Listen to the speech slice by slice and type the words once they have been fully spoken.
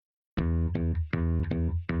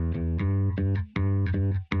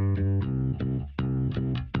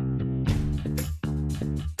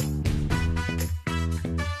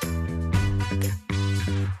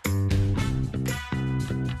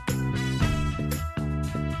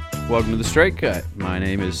Welcome to The Straight Cut. My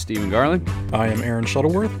name is Stephen Garland. I am Aaron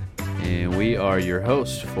Shuttleworth. And we are your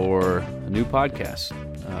hosts for a new podcast.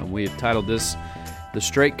 We have titled this The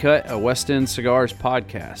Straight Cut, a West End Cigars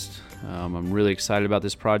podcast. I'm really excited about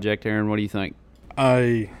this project. Aaron, what do you think?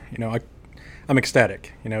 I'm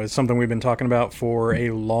ecstatic. It's something we've been talking about for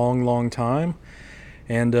a long time.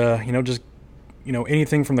 And,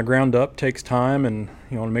 anything from the ground up takes time, and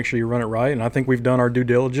you want to make sure you run it right. And I think we've done our due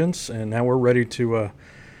diligence, and now we're ready to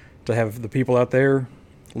have the people out there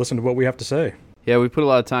listen to what we have to say. Yeah, we put a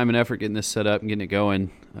lot of time and effort getting this set up and getting it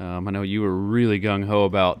going. I know you were really gung-ho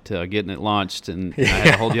about getting it launched, and I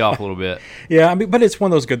had to hold you off a little bit. Yeah, but it's one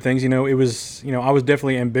of those good things. It was, I was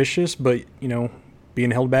definitely ambitious, but,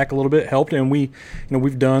 being held back a little bit helped. And we've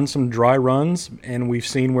done some dry runs, and we've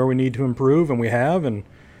seen where we need to improve, and we have, and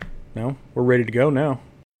we're ready to go now.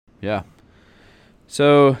 Yeah.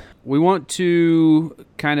 So we want to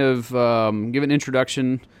kind of give an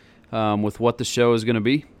introduction with what the show is going to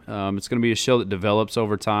be. It's going to be a show that develops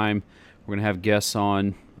over time. We're going to have guests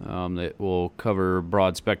on that will cover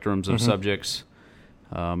broad spectrums of subjects,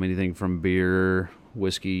 anything from beer,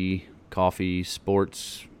 whiskey, coffee,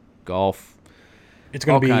 sports, golf,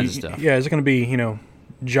 all kinds of stuff. Yeah, it's going to be,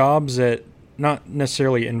 jobs that not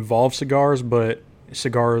necessarily involve cigars, but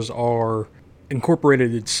cigars are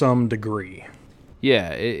incorporated to some degree.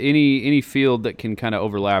 Yeah, any field that can kind of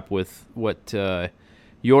overlap with what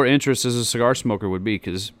your interest as a cigar smoker would be,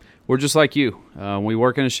 because we're just like you. We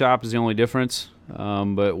work in a shop is the only difference,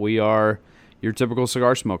 but we are your typical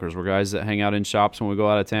cigar smokers. We're guys that hang out in shops when we go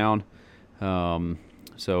out of town,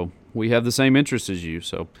 so we have the same interests as you.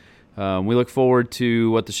 So we look forward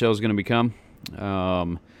to what the show is going to become. It's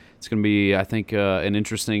going to be, I think, an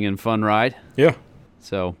interesting and fun ride. Yeah.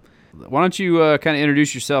 So why don't you kind of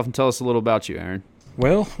introduce yourself and tell us a little about you, Aaron?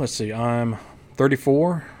 Well, let's see. I'm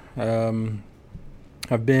 34.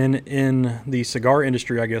 I've been in the cigar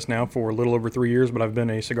industry, I guess, now for a little over 3 years, but I've been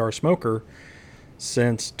a cigar smoker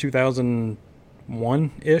since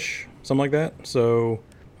 2001-ish, something like that. So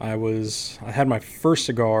I had my first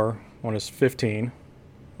cigar when I was 15.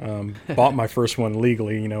 Bought my first one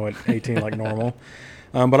legally, at 18 like normal.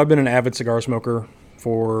 But I've been an avid cigar smoker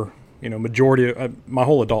for, majority of my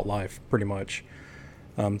whole adult life, pretty much.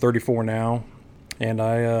 I'm 34 now, and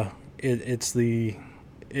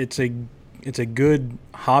it's a good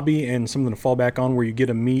hobby and something to fall back on, where you get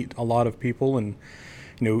to meet a lot of people, and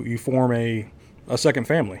you form a second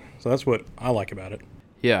family. So that's what I like about it.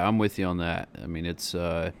 Yeah, I'm with you on that. I mean, it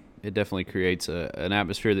definitely creates an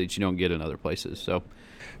atmosphere that you don't get in other places. So,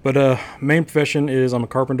 but main profession is I'm a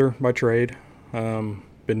carpenter by trade. Been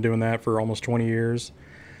doing that for almost 20 years.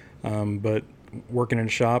 But working in a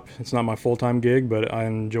shop, it's not my full-time gig, but I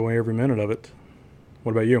enjoy every minute of it.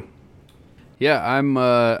 What about you? Yeah,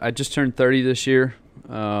 I just turned 30 this year.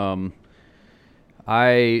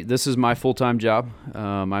 This is my full-time job.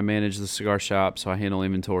 I manage the cigar shop, so I handle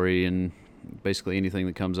inventory and basically anything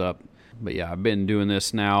that comes up. But yeah, I've been doing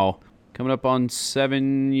this now coming up on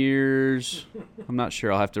 7 years. I'm not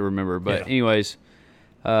sure. I'll have to remember. But anyways,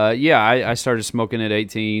 I started smoking at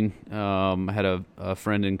 18. I had a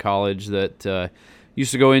friend in college that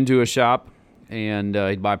used to go into a shop, and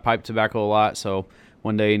he'd buy pipe tobacco a lot. So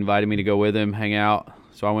one day he invited me to go with him, hang out.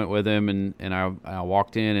 So I went with him, and I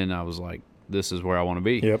walked in, and I was like, this is where I want to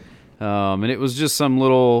be. Yep. And it was just some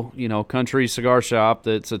little, country cigar shop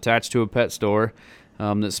that's attached to a pet store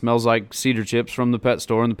that smells like cedar chips from the pet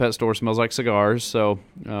store, and the pet store smells like cigars. So,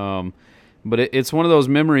 but it's one of those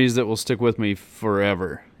memories that will stick with me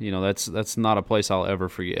forever. That's not a place I'll ever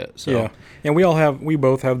forget. So. Yeah, and we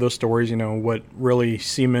both have those stories. What really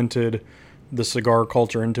cemented the cigar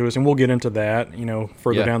culture into us, and we'll get into that,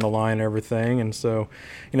 further down the line and everything. And so,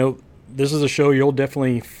 this is a show you'll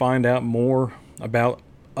definitely find out more about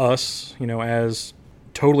us, as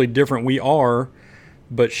totally different we are,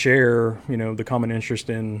 but share, the common interest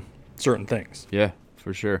in certain things. Yeah,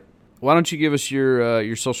 for sure. Why don't you give us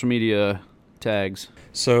your social media tags?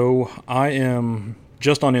 So I am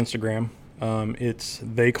just on Instagram. It's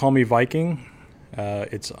They Call Me Viking.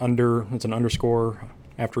 It's an underscore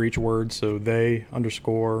after each word. So they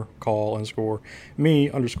 _call_me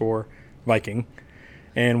 _Viking.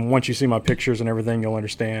 And once you see my pictures and everything, you'll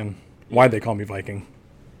understand why they call me Viking.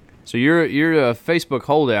 So you're a Facebook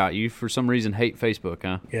holdout. You, for some reason, hate Facebook,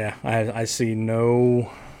 huh? Yeah, I see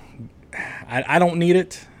no... I don't need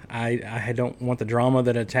it. I don't want the drama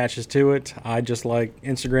that attaches to it. I just like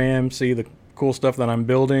Instagram, see the cool stuff that I'm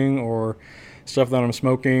building, or stuff that I'm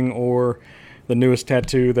smoking, or the newest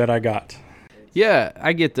tattoo that I got. Yeah,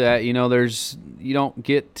 I get that. You don't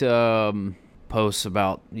get posts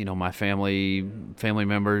about, my family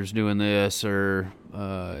members doing this, or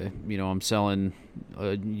I'm selling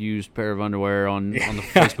a used pair of underwear on the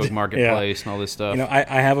Facebook Marketplace and all this stuff. I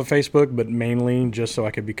have a Facebook, but mainly just so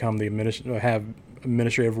I could become have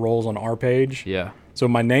administrative roles on our page. Yeah. So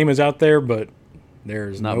my name is out there, but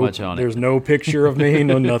there's not much on it. There's no picture of me,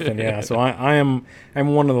 no nothing. Yeah. So I'm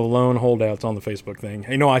one of the lone holdouts on the Facebook thing.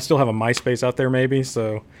 I still have a MySpace out there, maybe.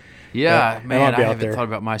 So. Yeah, man, I haven't thought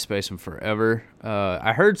about MySpace in forever.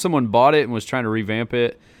 I heard someone bought it and was trying to revamp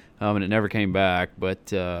it, and it never came back. But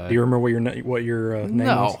do you remember what your name was?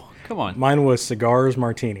 No, come on. Mine was Cigars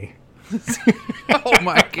Martini. Oh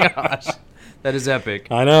my gosh, that is epic.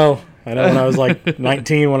 I know. When I was like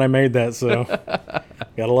 19 when I made that, so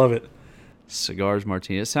gotta love it. Cigars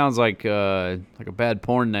Martini. It sounds like a bad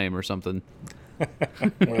porn name or something.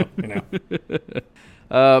 Well,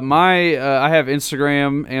 I have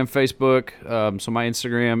Instagram and Facebook. So my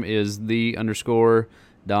Instagram is _Don_Garleone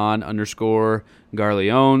 _GARLEONE.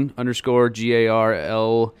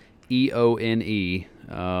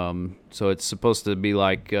 So it's supposed to be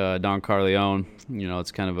like Don Carleone.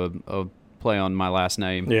 It's kind of a play on my last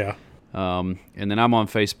name. Yeah. And then I'm on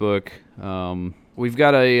Facebook. We've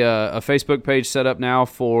got a Facebook page set up now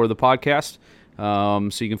for the podcast.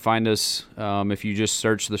 So you can find us if you just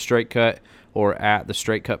search The Straight Cut or at The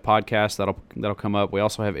Straight Cut Podcast. That'll come up. We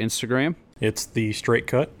also have Instagram. It's The Straight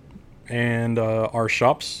Cut. And our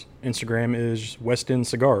shop's Instagram is West End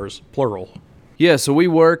Cigars, plural. Yeah, so we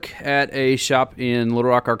work at a shop in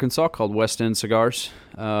Little Rock, Arkansas called West End Cigars.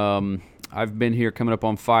 I've been here coming up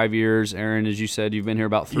on 5 years. Aaron, as you said, you've been here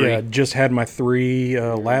about 3. Yeah, just had my 3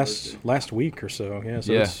 last week or so. Yeah,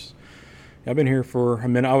 so I've been here for a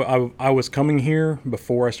minute. I was coming here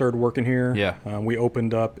before I started working here. Yeah. We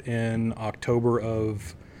opened up in October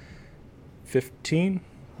of 15.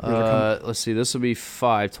 Let's see. This will be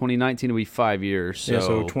 5. 2019 will be 5 years. So. Yeah,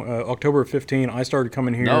 so October of 15, I started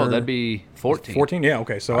coming here. No, that'd be 14. 14? Yeah,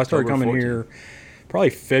 okay. So October I started coming 14. Here probably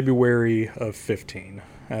February of 15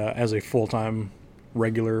 as a full-time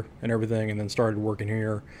regular and everything, and then started working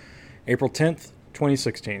here April 10th,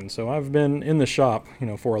 2016. So I've been in the shop,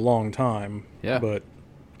 for a long time. Yeah. But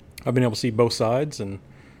I've been able to see both sides and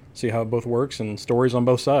see how it both works and stories on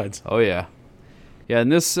both sides. Oh, yeah. Yeah, and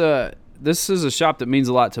this is a shop that means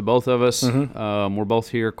a lot to both of us. Mm-hmm. We're both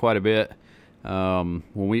here quite a bit. When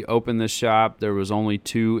we opened this shop, there was only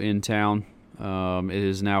 2 in town. It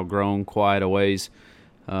has now grown quite a ways.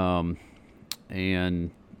 And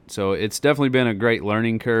so it's definitely been a great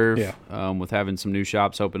learning curve with having some new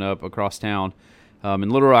shops open up across town.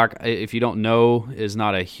 And Little Rock, if you don't know, is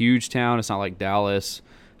not a huge town. It's not like Dallas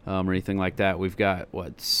or anything like that. We've got,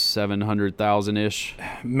 700,000-ish?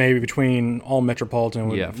 Maybe between all metropolitan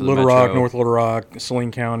with for Little Rock, North Little Rock,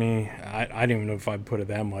 Saline County. I don't even know if I'd put it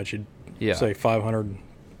that much. You'd say 500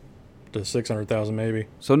 to 600,000 maybe.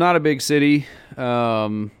 So not a big city.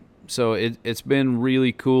 So it's been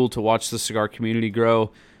really cool to watch the cigar community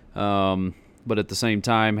grow. But at the same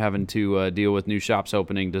time, having to deal with new shops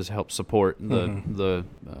opening to help support the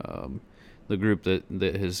group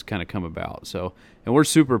that has kind of come about. So, and we're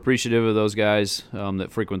super appreciative of those guys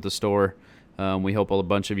that frequent the store. We hope a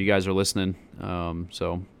bunch of you guys are listening.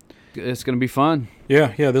 So it's going to be fun.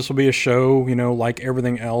 Yeah. This will be a show, like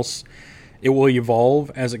everything else. It will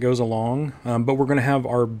evolve as it goes along, but we're going to have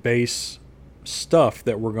our base stuff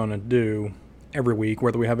that we're going to do every week,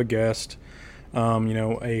 whether we have a guest,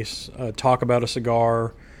 a talk about a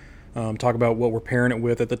cigar, talk about what we're pairing it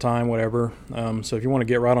with at the time, whatever. So if you want to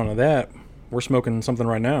get right onto that, we're smoking something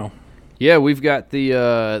right now. Yeah, we've got the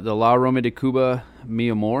La Aroma de Cuba Mi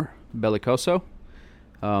Amor Belicoso.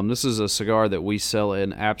 This is a cigar that we sell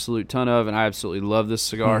an absolute ton of, and I absolutely love this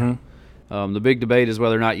cigar. Mm-hmm. The big debate is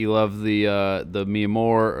whether or not you love the Mi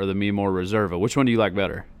Amor or the Mi Amor Reserva. Which one do you like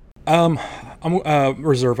better? I'm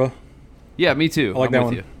Reserva. Yeah, me too. I like that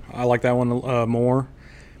one. You. I like that one more.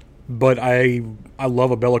 But I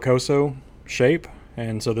love a Belicoso shape,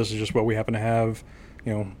 and so this is just what we happen to have.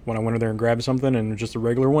 When I went in there and grabbed something, and just a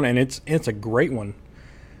regular one, and it's a great one.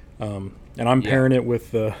 And I'm pairing it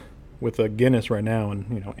with a Guinness right now,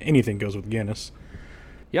 and anything goes with Guinness.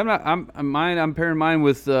 Yeah, I'm pairing mine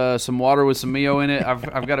with some water with some Mio in it.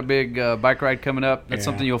 I've got a big bike ride coming up. That's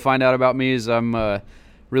something you'll find out about me. Is I'm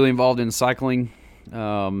really involved in cycling,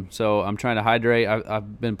 so I'm trying to hydrate.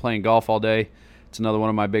 I've been playing golf all day. It's another one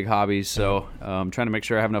of my big hobbies. So I'm trying to make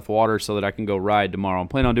sure I have enough water so that I can go ride tomorrow. I'm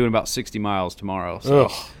planning on doing about 60 miles tomorrow. So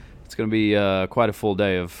it's going to be quite a full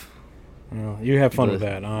day of. Well, you have fun with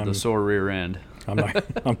that. The sore rear end. I'm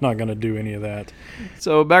not going to do any of that.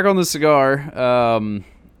 So back on the cigar.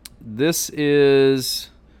 This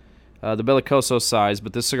is the Bellicoso size,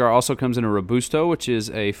 but this cigar also comes in a Robusto, which is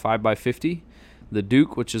a 5x50, the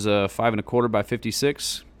Duke, which is a 5 1/4 by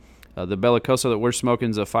 56. The Bellicoso that we're smoking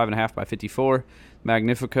is a 5.5 by 54.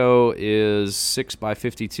 Magnifico is 6 by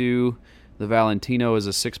 52. The Valentino is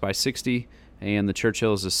a 6 by 60, and the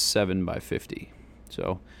Churchill is a 7 by 50.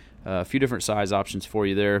 So a few different size options for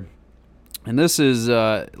you there. And this is,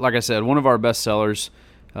 like I said, one of our best sellers.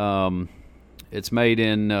 It's made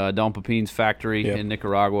in Don Pepin's factory in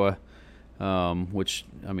Nicaragua, which,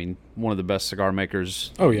 I mean, one of the best cigar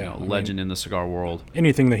makers. Oh, yeah. Legend in the cigar world.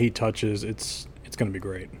 Anything that he touches, it's going to be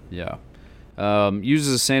great. Yeah.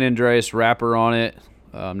 Uses a San Andreas wrapper on it,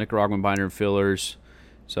 Nicaraguan binder and fillers.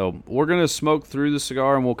 So we're going to smoke through the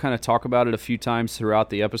cigar, and we'll kind of talk about it a few times throughout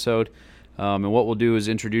the episode. And what we'll do is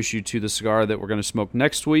introduce you to the cigar that we're going to smoke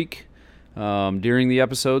next week during the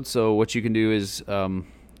episode. So what you can do is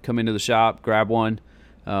come into the shop, grab one,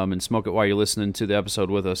 and smoke it while you're listening to the episode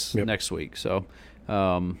with us next week. So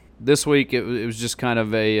this week it was just kind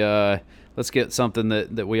of a let's get something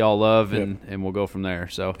that we all love, and we'll go from there.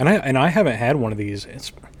 So and I haven't had one of these. It's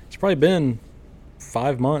probably been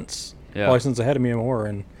 5 months probably since I had Amor,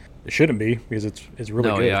 and it shouldn't be because it's really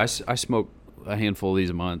good. Yeah, I smoke a handful of these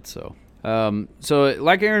a month. So so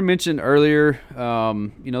like Aaron mentioned earlier,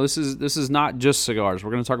 this is not just cigars.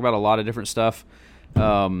 We're going to talk about a lot of different stuff.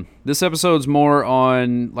 This episode's more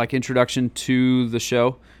on like introduction to the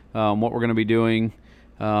show, what we're going to be doing.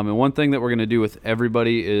 And one thing that we're going to do with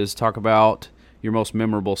everybody is talk about your most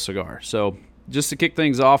memorable cigar. So just to kick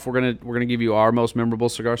things off, we're going to give you our most memorable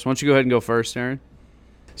cigar. So why don't you go ahead and go first, Aaron?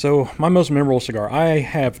 So my most memorable cigar, I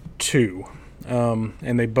have two,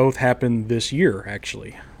 and they both happened this year,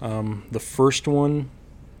 actually. The first one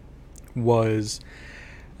was,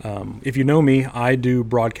 if you know me, I do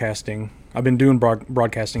broadcasting. I've been doing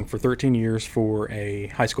broadcasting for 13 years for a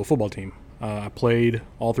high school football team. I played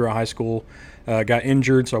all throughout high school, got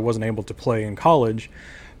injured, so I wasn't able to play in college,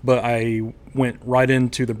 but I went right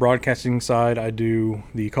into the broadcasting side. I do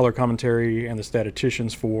the color commentary and the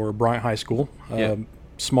statisticians for Bryant High School,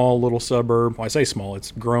 small little suburb. Well, I say small,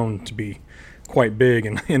 it's grown to be quite big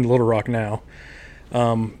in Little Rock now.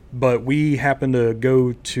 But we happened to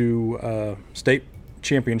go to state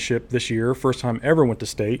championship this year, first time ever went to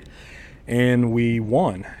state, and we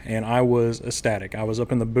won, and I was ecstatic. I was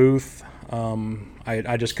up in the booth.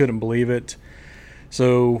 I just couldn't believe it.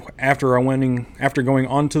 So after going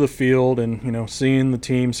onto the field and seeing the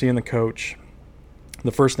team, seeing the coach,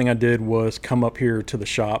 the first thing I did was come up here to the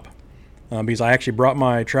shop because I actually brought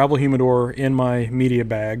my travel humidor in my media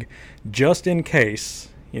bag just in case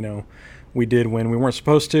we did win. We weren't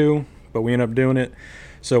supposed to, but we ended up doing it.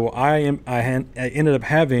 So I ended up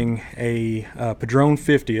having a Padron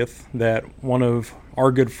 50th that one of our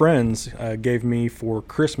good friends gave me for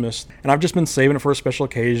Christmas, and I've just been saving it for a special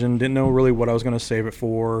occasion. Didn't know really what I was going to save it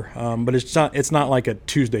for, but it's not like a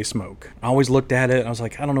Tuesday smoke. I always looked at it and I was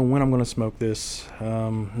like, I don't know when I'm going to smoke this.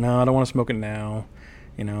 No, I don't want to smoke it now.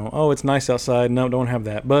 Oh, it's nice outside. No, don't have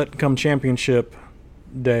that. But come championship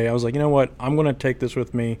day, I was like, you know what? I'm going to take this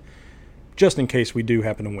with me, just in case we do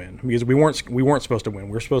happen to win, because we weren't supposed to win.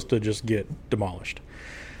 We were supposed to just get demolished,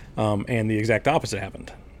 and the exact opposite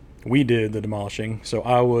happened. We did the demolishing, so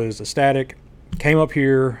I was ecstatic. Came up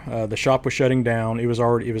here, the shop was shutting down. It was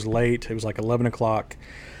late. It was like 11 o'clock,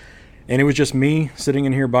 and it was just me sitting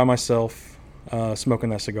in here by myself,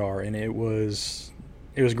 smoking that cigar, and it was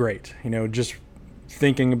great. Just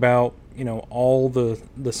thinking about all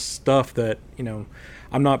the stuff that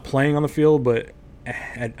I'm not playing on the field, but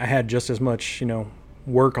I had just as much,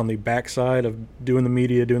 work on the backside of doing the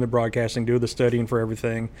media, doing the broadcasting, doing the studying for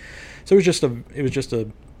everything. So it was just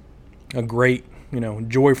a great,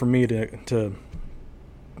 joy for me to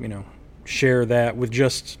share that with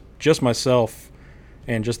just myself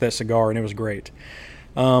and just that cigar, and it was great.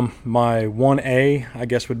 My 1A, I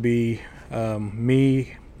guess, would be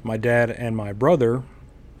me, my dad, and my brother.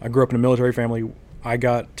 I grew up in a military family. I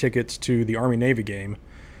got tickets to the Army-Navy game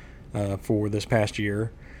for this past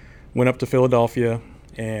year. Went up to Philadelphia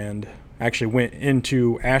and actually went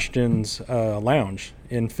into Ashton's lounge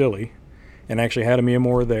in Philly and actually had a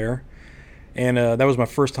Amor there. And that was my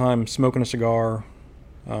first time smoking a cigar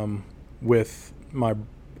with my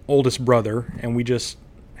oldest brother, and we just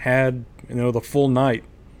had the full night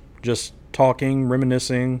just talking,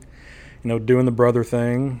 reminiscing, doing the brother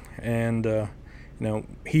thing. And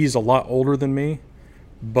he's a lot older than me,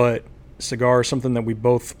 but cigar is something that we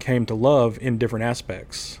both came to love in different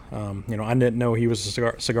aspects. I didn't know he was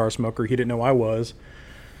a cigar smoker. He didn't know I was,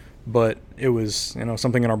 but it was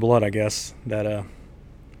something in our blood, I guess, that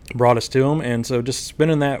brought us to him. And so just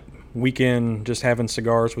spending that weekend just having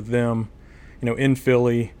cigars with them, in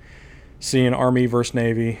Philly, seeing Army versus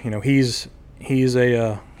Navy. He's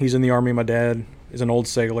in the Army. My dad is an old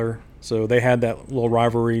sailor, so they had that little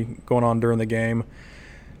rivalry going on during the game.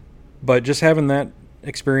 But just having that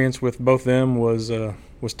experience with both them was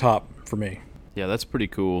top for me. Yeah, that's pretty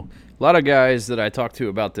cool. A lot of guys that I talk to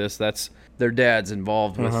about this, that's their dad's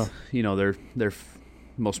involved with, their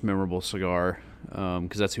most memorable cigar,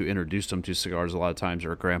 because that's who introduced them to cigars a lot of times,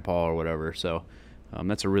 or a grandpa or whatever. So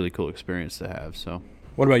that's a really cool experience to have. So,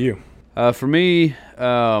 what about you? For me,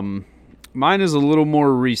 mine is a little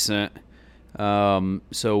more recent.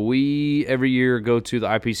 So we every year go to the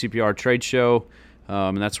IPCPR trade show,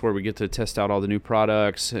 and that's where we get to test out all the new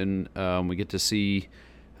products, and we get to see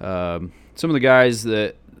some of the guys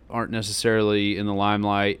that aren't necessarily in the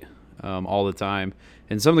limelight all the time,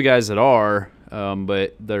 and some of the guys that are,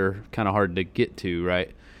 but they're kind of hard to get to,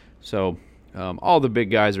 right? So all the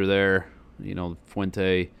big guys are there,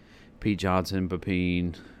 Fuente, Pete Johnson,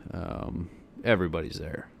 Pepin, everybody's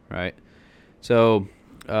there, right? So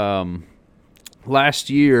last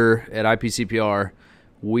year at IPCPR,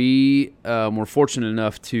 we were fortunate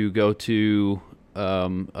enough to go to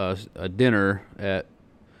a dinner at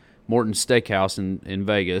Morton's Steakhouse in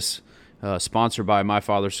Vegas, sponsored by My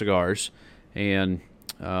Father Cigars. And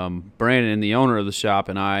Brandon, the owner of the shop,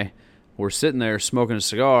 and I were sitting there smoking a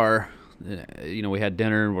cigar. We had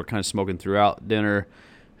dinner, and we're kind of smoking throughout dinner.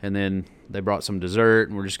 And then they brought some dessert,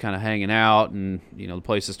 and we're just kind of hanging out. And, the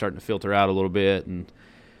place is starting to filter out a little bit. And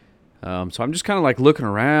so I'm just kind of like looking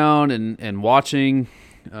around and watching.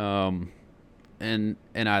 And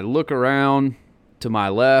I look around to my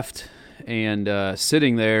left, and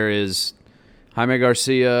sitting there is Jaime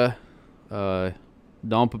Garcia,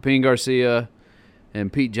 Don Pepin Garcia,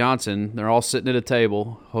 and Pete Johnson. They're all sitting at a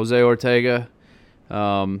table. Jose Ortega,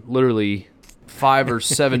 literally 5 or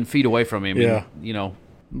 7 feet away from him. Yeah. And, a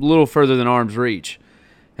little further than arm's reach.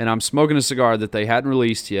 And I'm smoking a cigar that they hadn't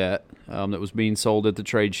released yet, that was being sold at the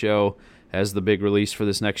trade show as the big release for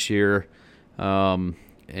this next year. And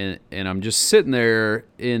I'm just sitting there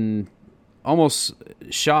in almost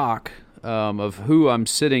shock of who I'm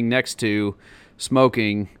sitting next to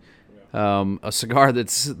smoking a cigar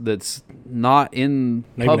that's not in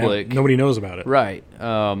public. Nobody knows about it. Right.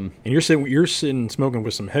 And you're sitting smoking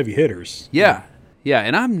with some heavy hitters. Yeah. Yeah,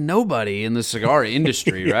 and I'm nobody in the cigar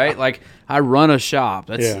industry, Yeah. right? Like, I run a shop.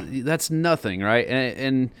 That's nothing, right?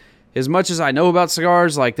 And as much as I know about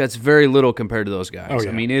cigars, like, that's very little compared to those guys. Oh, yeah.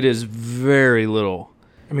 I mean, it is very little.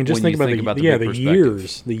 I mean, just think about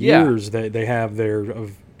the years that they have there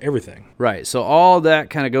of everything. Right. So all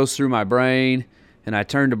that kind of goes through my brain, and I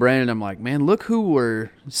turn to Brandon. I'm like, man, look who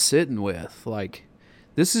we're sitting with. Like,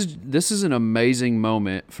 this is an amazing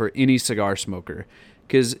moment for any cigar smoker.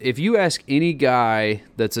 Because if you ask any guy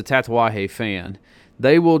that's a Tatuaje fan,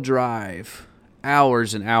 they will drive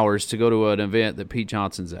hours and hours to go to an event that Pete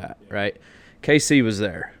Johnson's at, right? KC was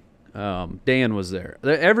there. Dan was there.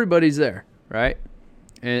 Everybody's there, right?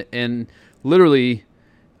 And literally,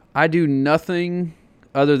 I do nothing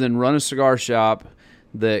other than run a cigar shop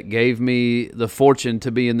that gave me the fortune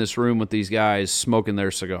to be in this room with these guys smoking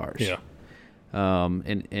their cigars. Yeah.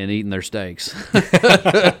 And eating their steaks.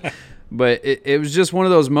 But it was just one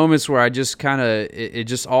of those moments where I just kind of, it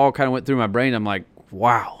just all kind of went through my brain. I'm like,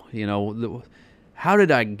 wow, how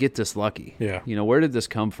did I get this lucky? Yeah. Where did this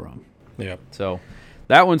come from? Yeah. So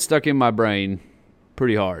that one stuck in my brain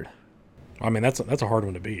pretty hard. I mean, that's a hard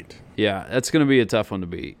one to beat. Yeah, that's going to be a tough one to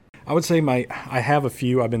beat. I would say I have a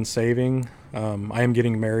few I've been saving. I am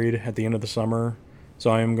getting married at the end of the summer, so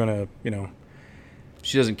I am going to,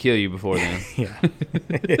 She doesn't kill you before then.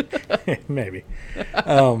 Yeah. Maybe.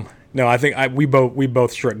 No, I think we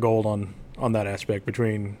both struck gold on that aspect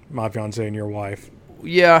between my fiance and your wife.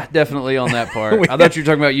 Yeah, definitely on that part. I thought you were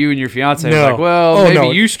talking about you and your fiance. No. I was like, well,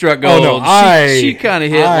 maybe you struck gold. Oh, no, she kind of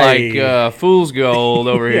hit like fool's gold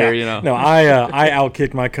over here, No, I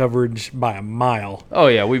outkicked my coverage by a mile. Oh,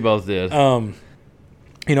 yeah, we both did.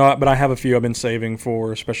 But I have a few I've been saving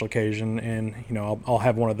for a special occasion, and I'll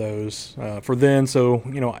have one of those for then. So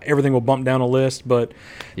everything will bump down a list, but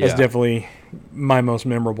that's definitely my most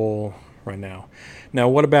memorable right now. Now,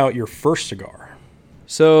 what about your first cigar?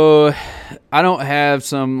 So I don't have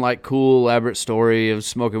some like cool elaborate story of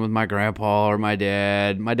smoking with my grandpa or my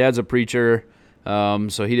dad. My dad's a preacher, so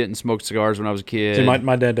he didn't smoke cigars when I was a kid. See,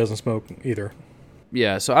 my dad doesn't smoke either.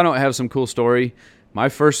 Yeah, so I don't have some cool story. My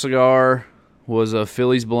first cigar was a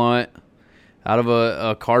Phillies blunt out of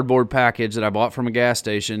a cardboard package that I bought from a gas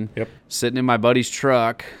station. Yep. Sitting in my buddy's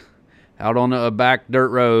truck out on a back dirt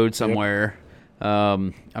road somewhere. Yep.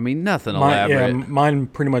 I mean, nothing elaborate. Yeah, mine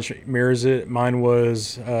pretty much mirrors it. Mine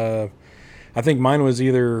was, I think mine was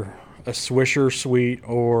either a Swisher Sweet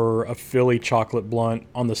or a Philly chocolate blunt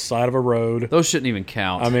on the side of a road. Those shouldn't even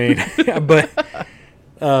count. I mean, but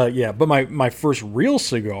my first real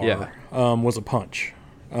cigar was a Punch.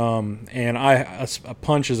 And a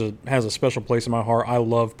Punch has a special place in my heart. I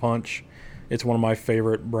love Punch. It's one of my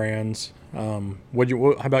favorite brands. How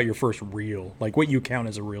about your first real? Like, what you count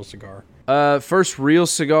as a real cigar? First real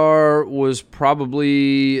cigar was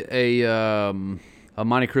probably a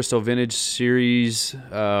Monte Cristo Vintage Series.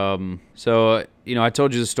 So I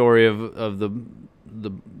told you the story of the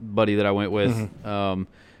buddy that I went with. Mm-hmm.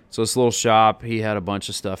 So this little shop, he had a bunch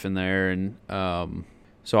of stuff in there, and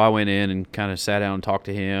so I went in and kind of sat down and talked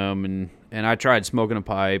to him, and I tried smoking a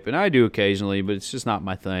pipe, and I do occasionally, but it's just not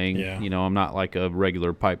my thing. Yeah. I'm not like a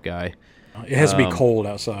regular pipe guy. It has to be cold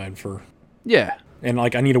outside for... Yeah. And,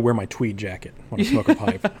 like, I need to wear my tweed jacket when I smoke a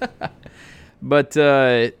pipe. But,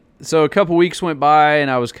 so a couple weeks went by, and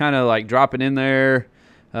I was kind of, like, dropping in there,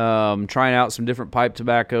 trying out some different pipe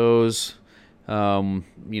tobaccos,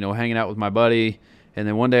 hanging out with my buddy. And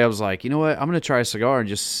then one day I was like, you know what? I'm going to try a cigar and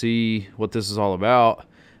just see what this is all about.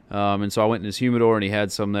 And so I went in his humidor, and he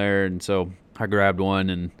had some there, and so I grabbed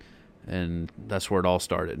one, and that's where it all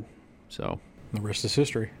started. So the rest is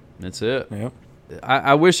history. That's it. Yeah.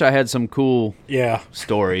 I wish I had some cool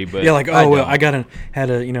story, but yeah, like I had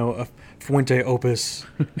a Fuente Opus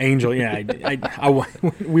Angel. Yeah,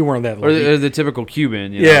 we weren't that lucky. Or the typical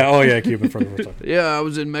Cuban. Yeah, oh yeah, Cuban for the first time. Yeah, I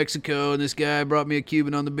was in Mexico, and this guy brought me a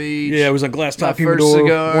Cuban on the beach. Yeah, it was a glass top humidor. First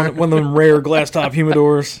cigar. One of them rare glass top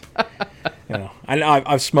humidors.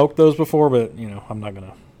 I've smoked those before, but I'm not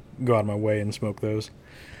gonna go out of my way and smoke those.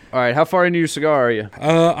 All right, how far into your cigar are you?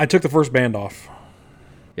 I took the first band off.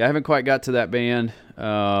 Yeah, I haven't quite got to that band.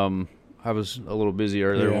 I was a little busy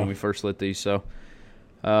earlier when we first lit these. So,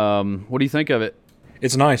 what do you think of it?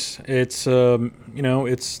 It's nice. It's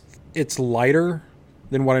it's lighter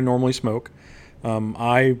than what I normally smoke.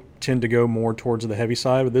 I tend to go more towards the heavy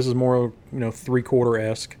side, but this is more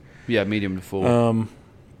 3/4-esque. Yeah, medium to full.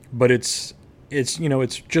 But it's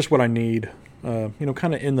just what I need.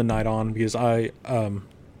 Kind of in the night on, because I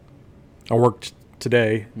worked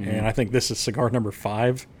today, and I think this is cigar number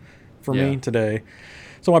 5 for me today.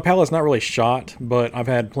 So my palate's not really shot, but I've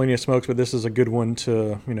had plenty of smokes, but this is a good one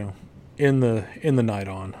to, in the night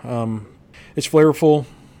on. It's flavorful,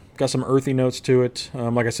 got some earthy notes to it.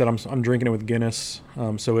 Like I said, I'm drinking it with Guinness,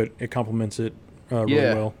 so it complements it really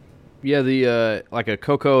well. Yeah, the like a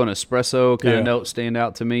cocoa and espresso kind of note stand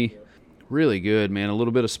out to me. Really good, man. A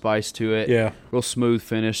little bit of spice to it. Yeah. Real smooth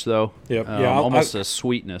finish though. Yep. Almost a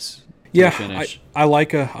sweetness. Yeah, I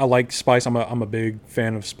like spice. I'm a big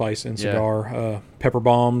fan of spice in cigar. Yeah. Pepper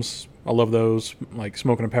bombs, I love those. Like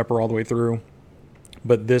smoking a pepper all the way through.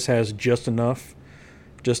 But this has just enough,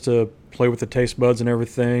 just to play with the taste buds and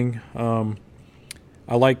everything.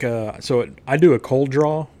 I like I do a cold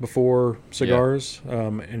draw before cigars,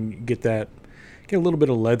 and get a little bit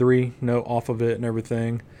of leathery note off of it and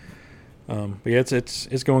everything. But yeah,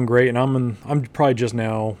 it's going great, and I'm probably just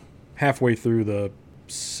now halfway through the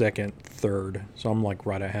second, third, so I'm like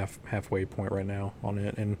right at halfway point right now on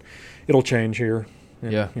it, and it'll change here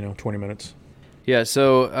in 20 minutes. Yeah,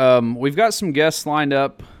 so we've got some guests lined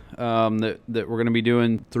up that we're going to be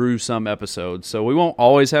doing through some episodes. So we won't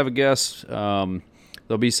always have a guest.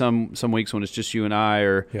 There'll be some weeks when it's just you and I,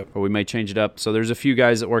 or we may change it up. So there's a few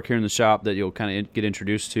guys that work here in the shop that you'll kind of get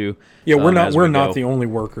introduced to. Yeah, we're not the only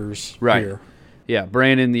workers here. Yeah,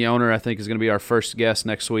 Brandon, the owner, I think is going to be our first guest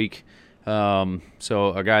next week.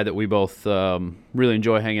 So a guy that we both really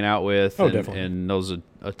enjoy hanging out with, and knows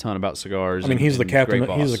a ton about cigars. I mean, he's the captain.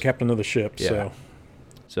 He's the captain of the ship. Yeah.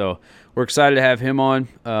 So we're excited to have him on.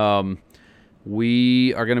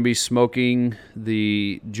 We are going to be smoking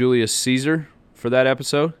the Julius Caesar for that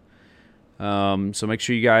episode. So make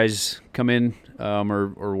sure you guys come in,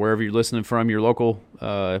 or wherever you're listening from, your local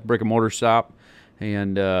brick and mortar shop,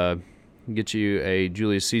 and get you a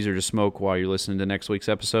Julius Caesar to smoke while you're listening to next week's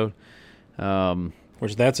episode.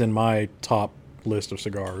 Which that's in my top list of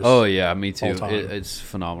cigars. Oh yeah, me too. It's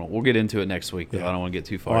phenomenal. We'll get into it next week, though. I don't want to get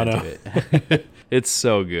too far into it. It's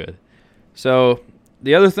so good. So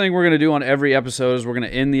the other thing we're going to do on every episode is we're going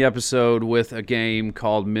to end the episode with a game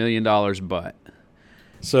called $1 Million Butt.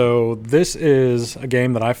 So this is a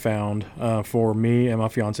game that I found for me and my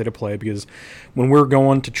fiance to play, because when we're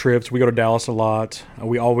going to trips, we go to Dallas a lot.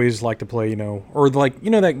 We always like to play,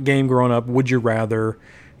 that game growing up, Would You Rather?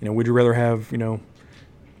 Would you rather have,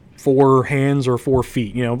 4 hands or 4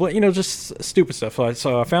 feet? Just stupid stuff.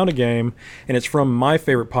 So I found a game, and it's from my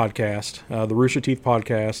favorite podcast, the Rooster Teeth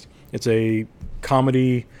podcast. It's a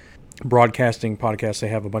comedy broadcasting podcast. They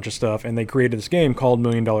have a bunch of stuff, and they created this game called $1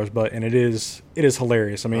 Million Butt, and it is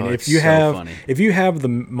hilarious. I mean, if you have the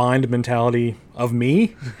mind mentality of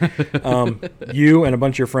me, you and a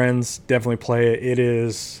bunch of your friends definitely play it. It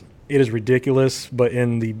is ridiculous, but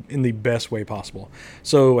in the best way possible.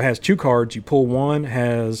 So it has 2 cards. You pull one,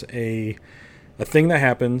 has a thing that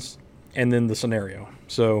happens, and then the scenario.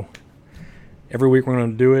 So every week we're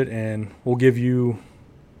going to do it, and we'll give you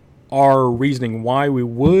our reasoning why we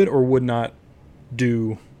would or would not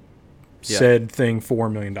do said thing for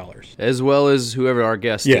 $1 million, as well as whoever our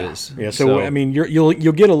guest is. Yeah. So I mean, you'll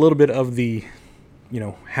get a little bit of the,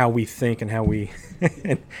 how we think and how we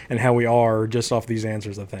and how we are just off these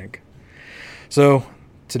answers, I think. So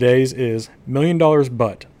today's is $1 Million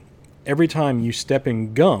Butt. Every time you step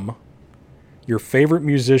in gum, your favorite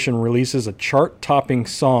musician releases a chart-topping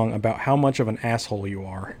song about how much of an asshole you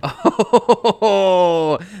are.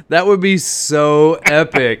 Oh, that would be so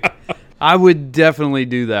epic. I would definitely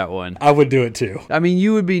do that one. I would do it too. I mean,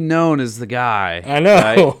 you would be known as the guy. I know.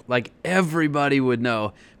 Right? Like, everybody would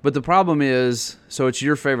know. But the problem is, so it's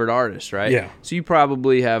your favorite artist, right? Yeah. So you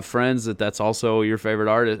probably have friends that's also your favorite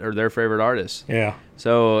artist or their favorite artist. Yeah.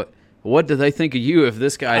 So what do they think of you if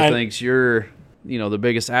this guy thinks you're, the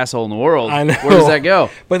biggest asshole in the world? I know. Where does that go?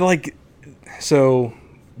 But, so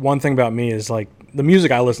one thing about me is, the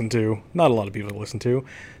music I listen to, not a lot of people listen to.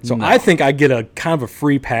 So I think I get a kind of a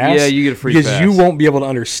free pass. Yeah, you get a free pass. Because you won't be able to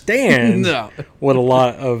understand what a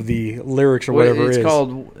lot of the lyrics or whatever it's is.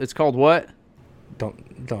 It's called what? Don't.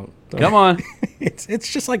 Come on. It's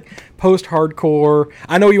just like post-hardcore.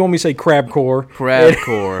 I know you want me to say crabcore.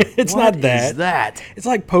 Crabcore. It's not that. What is that? It's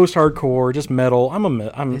like post-hardcore, just metal.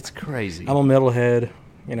 It's crazy. I'm a metalhead.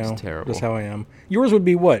 It's terrible. Just how I am. Yours would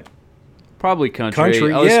be what? Probably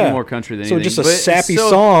country. I listen to more country than anything. So just a sappy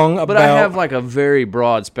song about... But I have a very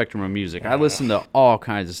broad spectrum of music. I listen to all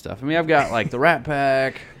kinds of stuff. I mean, I've got the Rat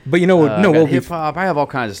Pack. But hip-hop. I have all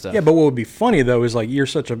kinds of stuff. Yeah, but what would be funny, though, is you're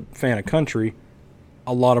such a fan of country.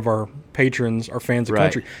 A lot of our patrons are fans of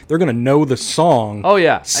country. They're going to know the song. Oh,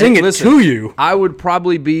 yeah. Sing it to you. I would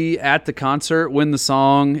probably be at the concert when the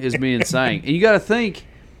song is being sang. And you got to think,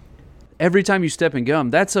 every time you step in gum,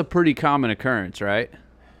 that's a pretty common occurrence, right?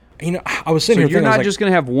 I was sitting here thinking... you're not just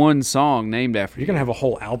going to have one song named after you. You're going to have a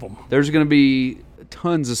whole album. There's going to be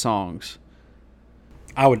tons of songs.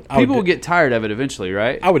 People will get tired of it eventually,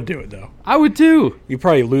 right? I would do it, though. I would, too. You'd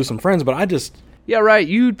probably lose some friends, but I just... Yeah, right.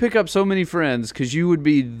 You'd pick up so many friends because you would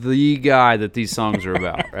be the guy that these songs are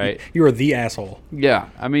about, right? You are the asshole. Yeah.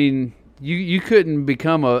 I mean, you couldn't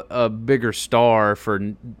become a bigger star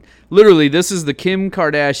for... Literally, this is the Kim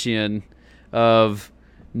Kardashian of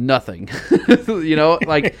nothing.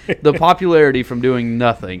 The popularity from doing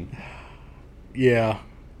nothing. Yeah.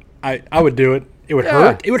 I would do it. It would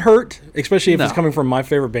hurt. It would hurt, especially if it's coming from my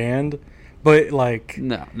favorite band. But,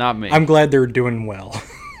 No, not me. I'm glad they're doing well.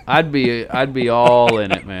 I'd be all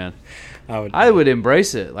in it, man. I would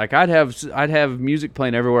embrace it. I'd have music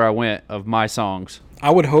playing everywhere I went of my songs. I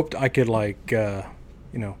would hope I could do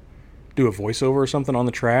a voiceover or something on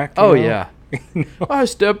the track. Oh yeah. I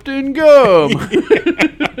stepped in gum.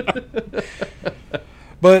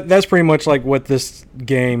 But that's pretty much what this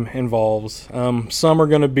game involves. Some are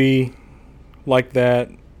going to be like that.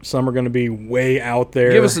 Some are going to be way out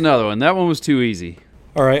there. Give us another one. That one was too easy.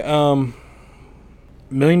 All right. $1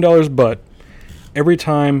 Million Butt. Every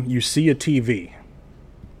time you see a TV.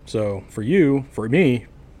 So for me,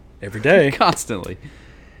 every day. Constantly.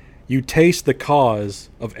 You taste the cause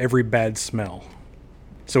of every bad smell.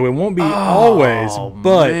 So it won't be always,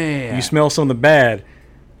 but you smell some of the bad,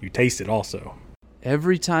 you taste it also.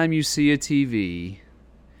 Every time you see a TV,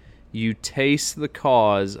 you taste the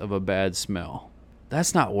cause of a bad smell.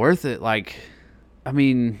 That's not worth it.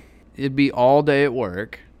 It'd be all day at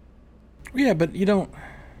work. Yeah, but you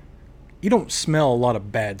don't smell a lot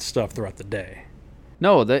of bad stuff throughout the day.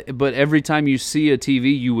 No, but every time you see a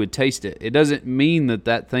TV, you would taste it. It doesn't mean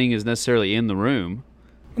that thing is necessarily in the room.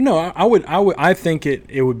 No, I think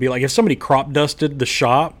it would be if somebody crop dusted the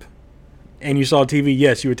shop and you saw a TV,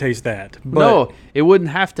 yes, you would taste that. But no, it wouldn't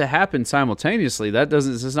have to happen simultaneously.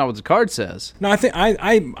 That's not what the card says. No, I think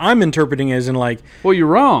I'm interpreting it as in well, you're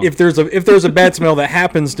wrong. If there's a bad smell that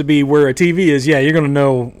happens to be where a TV is, yeah, you're going to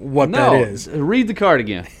know what that is. Read the card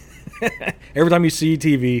again. Every time you see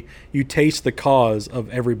TV, you taste the cause of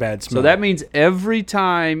every bad smell. So that means every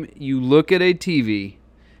time you look at a TV,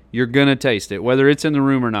 you're going to taste it, whether it's in the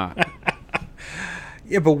room or not.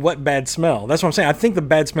 Yeah, but what bad smell? That's what I'm saying. I think the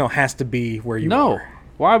bad smell has to be where you are. No.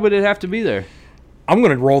 Why would it have to be there? I'm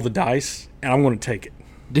going to roll the dice, and I'm going to take it.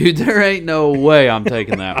 Dude, there ain't no way I'm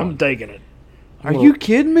taking that one. I'm taking it. Are you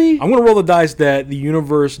kidding me? I'm going to roll the dice that the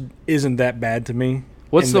universe isn't that bad to me.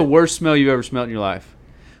 What's the worst smell you've ever smelled in your life?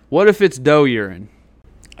 What if it's doe urine?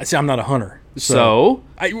 I say I'm not a hunter. So?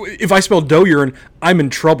 If I smell doe urine, I'm in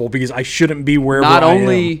trouble because I shouldn't be wherever I am. Not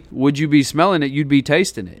only would you be smelling it, you'd be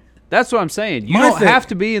tasting it. That's what I'm saying. You don't have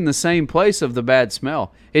to be in the same place of the bad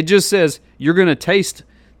smell. It just says you're going to taste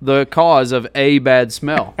the cause of a bad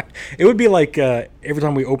smell. It would be like every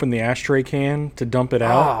time we open the ashtray can to dump it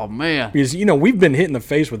out. Oh, man. Because, we've been hit in the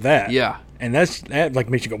face with that. Yeah. And that like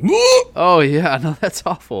makes you go, oh, yeah. No, that's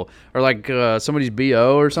awful. Or like somebody's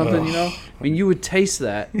BO or something, I mean, you would taste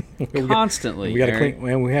that constantly. We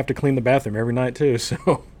have to clean the bathroom every night, too.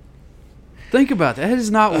 So think about that. It is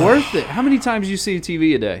not worth it. How many times do you see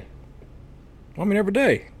TV a day? Well, I mean, every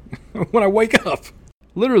day when I wake up.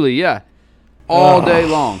 Literally, yeah. All day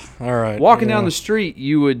long. All right. Walking down the street,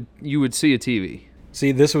 you would see a TV.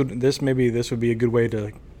 See, this would be a good way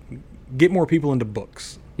to get more people into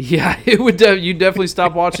books. Yeah, it would. You'd definitely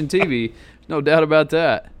stop watching TV. No doubt about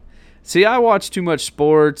that. See, I watch too much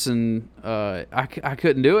sports, and I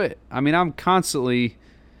couldn't do it. I mean, I'll have the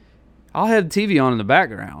TV on in the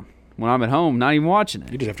background when I'm at home, not even watching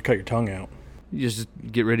it. You just have to cut your tongue out. You just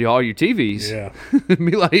get rid of all your TVs. Yeah. It'd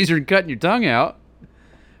be a lot easier than cutting your tongue out.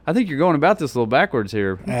 I think you're going about this a little backwards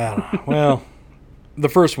here. Well, the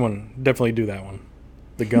first one, definitely do that one.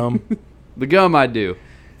 The gum. The gum I do,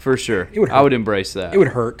 for sure. I would embrace that. It would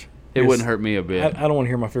hurt. It wouldn't hurt me a bit. I don't want to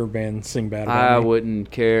hear my favorite band sing bad about me. I wouldn't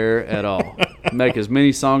care at all. Make as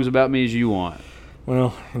many songs about me as you want.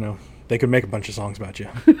 Well, they could make a bunch of songs about you.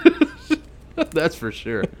 That's for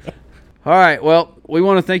sure. All right. Well, we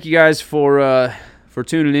want to thank you guys for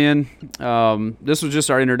tuning in. This was just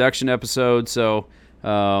our introduction episode, so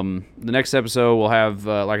the next episode we'll have,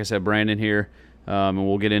 like I said, Brandon here, and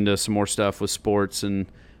we'll get into some more stuff with sports and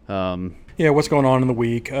what's going on in the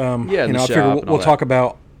week. I figure we'll talk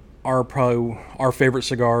about our favorite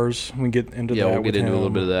cigars. We get into that. Yeah, we'll get into a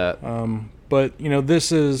little bit of that. But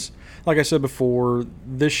this is, like I said before,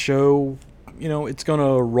 this show, it's going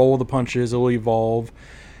to roll the punches. It'll evolve.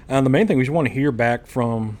 And the main thing, we just want to hear back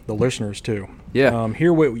from the listeners too. Yeah.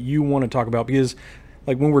 Hear what you want to talk about, because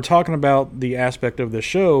like when we're talking about the aspect of the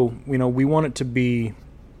show, we want it to be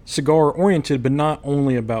cigar oriented, but not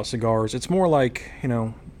only about cigars. It's more like,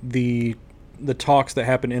 the talks that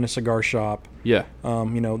happen in a cigar shop. Yeah.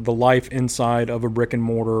 The life inside of a brick and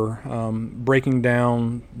mortar, breaking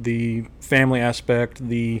down the family aspect,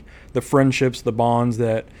 the friendships, the bonds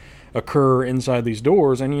that occur inside these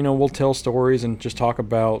doors, and we'll tell stories and just talk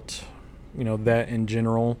about that in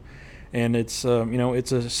general. And it's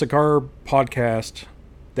it's a cigar podcast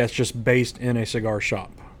that's just based in a cigar shop,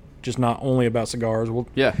 just not only about cigars.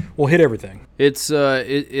 We'll hit everything. It's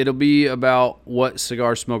it'll be about what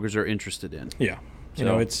cigar smokers are interested in. Yeah.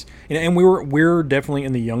 And we're definitely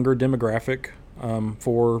in the younger demographic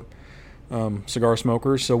for cigar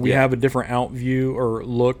smokers, so we have a different out view or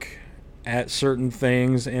look at certain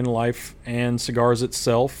things in life and cigars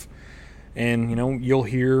itself. And you'll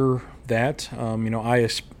hear that.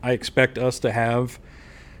 I expect us to have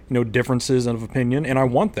differences of opinion, and I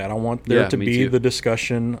want that. I want there to be the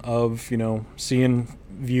discussion of seeing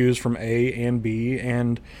views from A and B,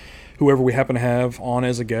 and whoever we happen to have on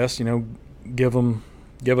as a guest,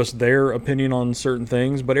 give us their opinion on certain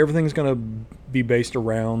things. But everything's going to be based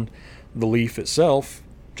around the leaf itself,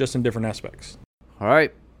 just in different aspects. All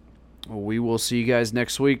right. Well, we will see you guys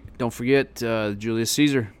next week. Don't forget Julius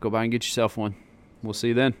Caesar. Go by and get yourself one. We'll see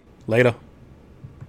you then. Later.